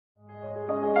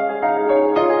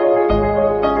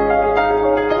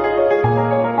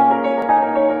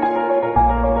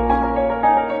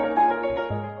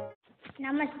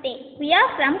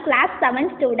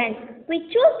students. We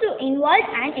choose to involve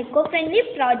an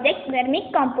eco-friendly project,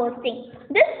 vermicomposting.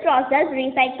 This process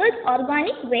recycles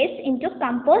organic waste into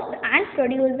compost and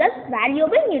produces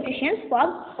valuable nutrition for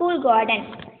school garden.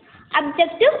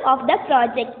 Objective of the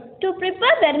project: to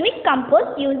prepare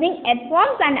vermicompost using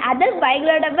earthworms and other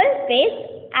biodegradable waste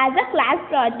as a class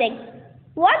project.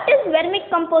 What is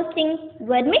vermicomposting?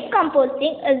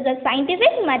 Vermicomposting is the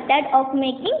scientific method of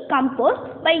making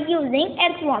compost by using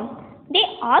earthworms. They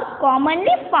are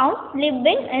commonly found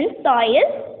living in soil,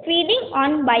 feeding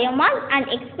on biomass and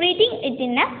excreting it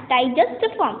in a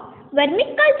digestible form.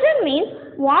 Vermiculture means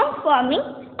worm farming.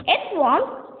 Earthworms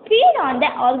feed on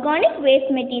the organic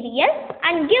waste material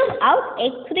and give out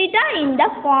excreta in the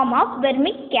form of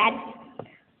vermicutes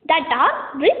that are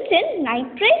rich in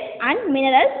nitrates and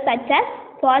minerals such as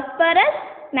phosphorus,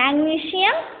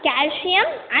 magnesium, calcium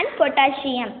and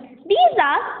potassium. These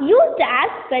are used as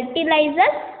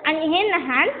fertilizers and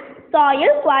enhance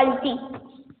soil quality.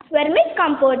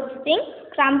 Vermicomposting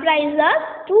comprises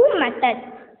two methods.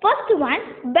 First one,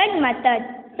 bed method.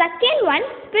 Second one,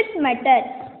 pit method.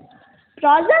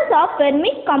 Process of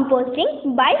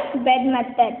vermicomposting by bed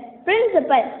method.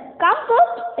 Principle: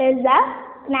 compost is a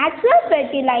natural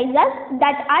fertilizer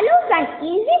that allows an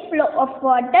easy flow of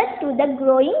water to the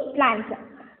growing plants.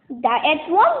 The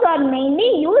earthworms are mainly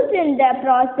used in the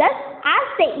process as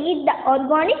they eat the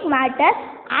organic matter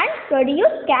and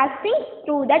produce castings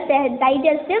through the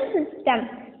digestive system.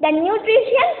 The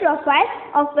nutrition profile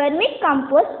of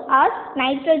vermicompost are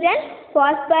nitrogen,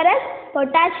 phosphorus,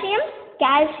 potassium,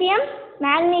 calcium,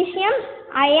 magnesium,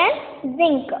 iron,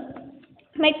 zinc.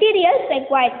 Materials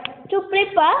required: to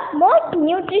prepare more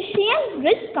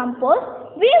nutrition-rich compost,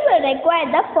 we will require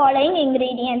the following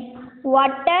ingredients: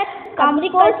 water,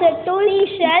 agriculture tools,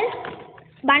 seashells,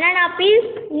 banana peels,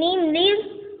 neem leaves,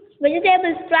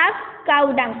 vegetable scraps, cow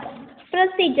dung.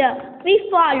 Procedure: we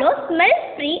follow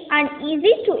smell-free and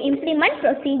easy to implement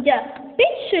procedure.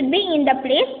 Pit should be in the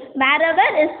place wherever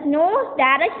is no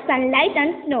direct sunlight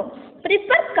and snow.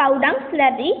 Prepare cow dung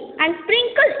slurry and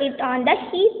sprinkle it on the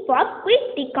heap for quick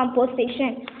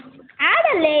decomposition. Add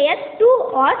a layer 2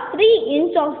 or 3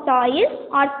 inches of soil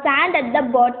or sand at the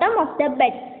bottom of the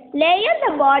bed. Layer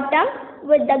the bottom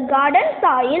with the garden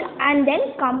soil and then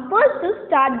compost to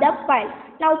start the pile.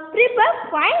 Now prepare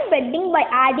fine bedding by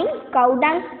adding cow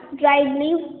dung, dried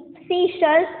leaves,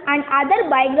 seashells and other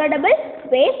biodegradable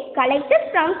waste collected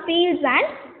from fields and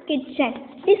kitchen.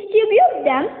 Distribute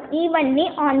them evenly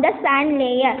on the sand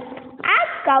layer. Add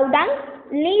cow dung,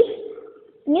 leaves,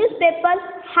 newspapers,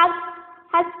 husk.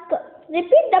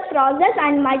 Repeat the process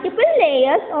on multiple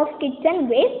layers of kitchen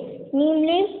waste, neem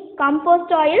leaves,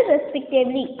 compost oil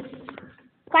respectively.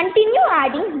 Continue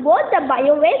adding both the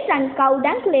bio-waste and cow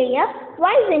dung layer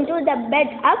wise into the bed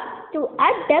up to a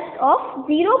depth of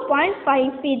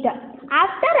 0.5 feet.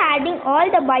 After adding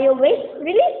all the bio-waste,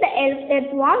 release the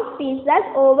earthworm pieces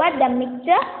over the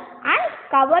mixture and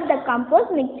cover the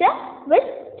compost mixture with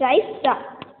dry straw.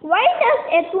 Why does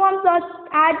earthworms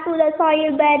add to the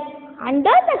soil bed?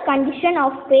 Under the condition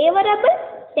of favorable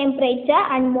temperature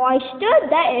and moisture,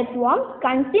 the earthworms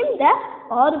consume the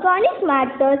organic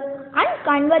matters and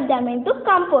convert them into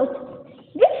compost.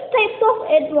 Which types of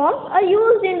earthworms are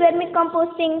used in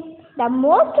vermicomposting? The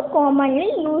most commonly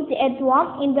used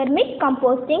earthworm in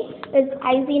vermicomposting is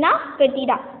Aizina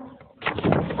fetida.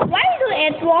 Why do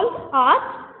earthworms are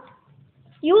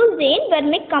used in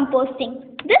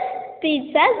vermicomposting? These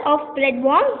species of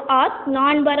breadworms are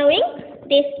non-burrowing.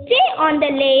 They stay on the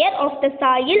layer of the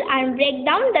soil and break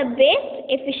down the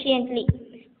waste efficiently.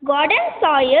 Garden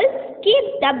soil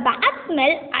keeps the bad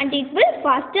smell and it will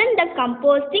fasten the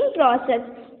composting process.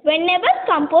 Whenever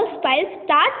compost pile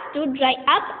starts to dry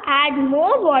up, add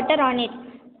more water on it.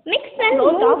 Mix and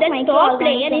move the top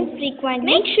layer infrequently.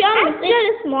 Make sure mixture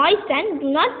is moist and do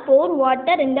not pour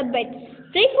water in the bed.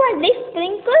 Frequently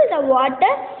sprinkle the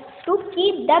water to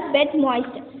keep the bed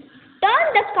moist. Turn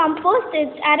the compost and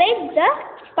arrange the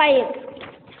pile.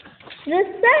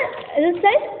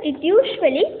 It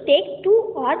usually takes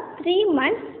 2 or 3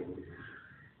 months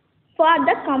for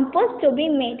the compost to be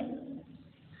made.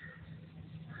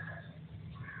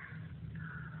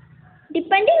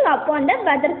 Depending upon the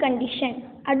weather condition.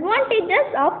 Advantages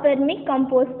of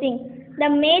vermicomposting. The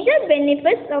major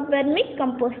benefits of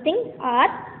vermicomposting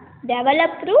are: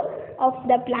 develop root of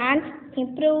the plants,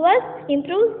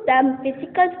 improves the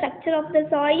physical structure of the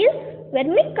soil.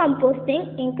 Vermicomposting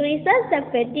increases the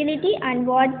fertility and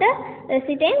water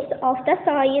resistance of the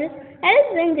soil,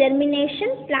 helps in germination,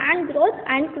 plant growth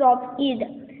and crop yield.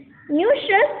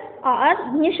 Nurtures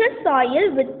soil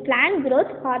with plant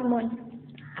growth hormones.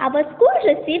 Our school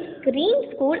received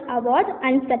Green School Award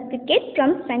and certificate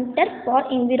from Center for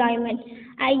Environment,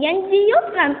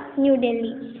 INGO from New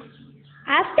Delhi.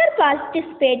 After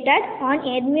participated on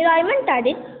environment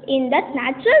audit in the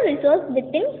natural resource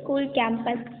within school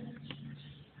campus.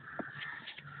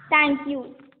 Thank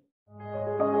you.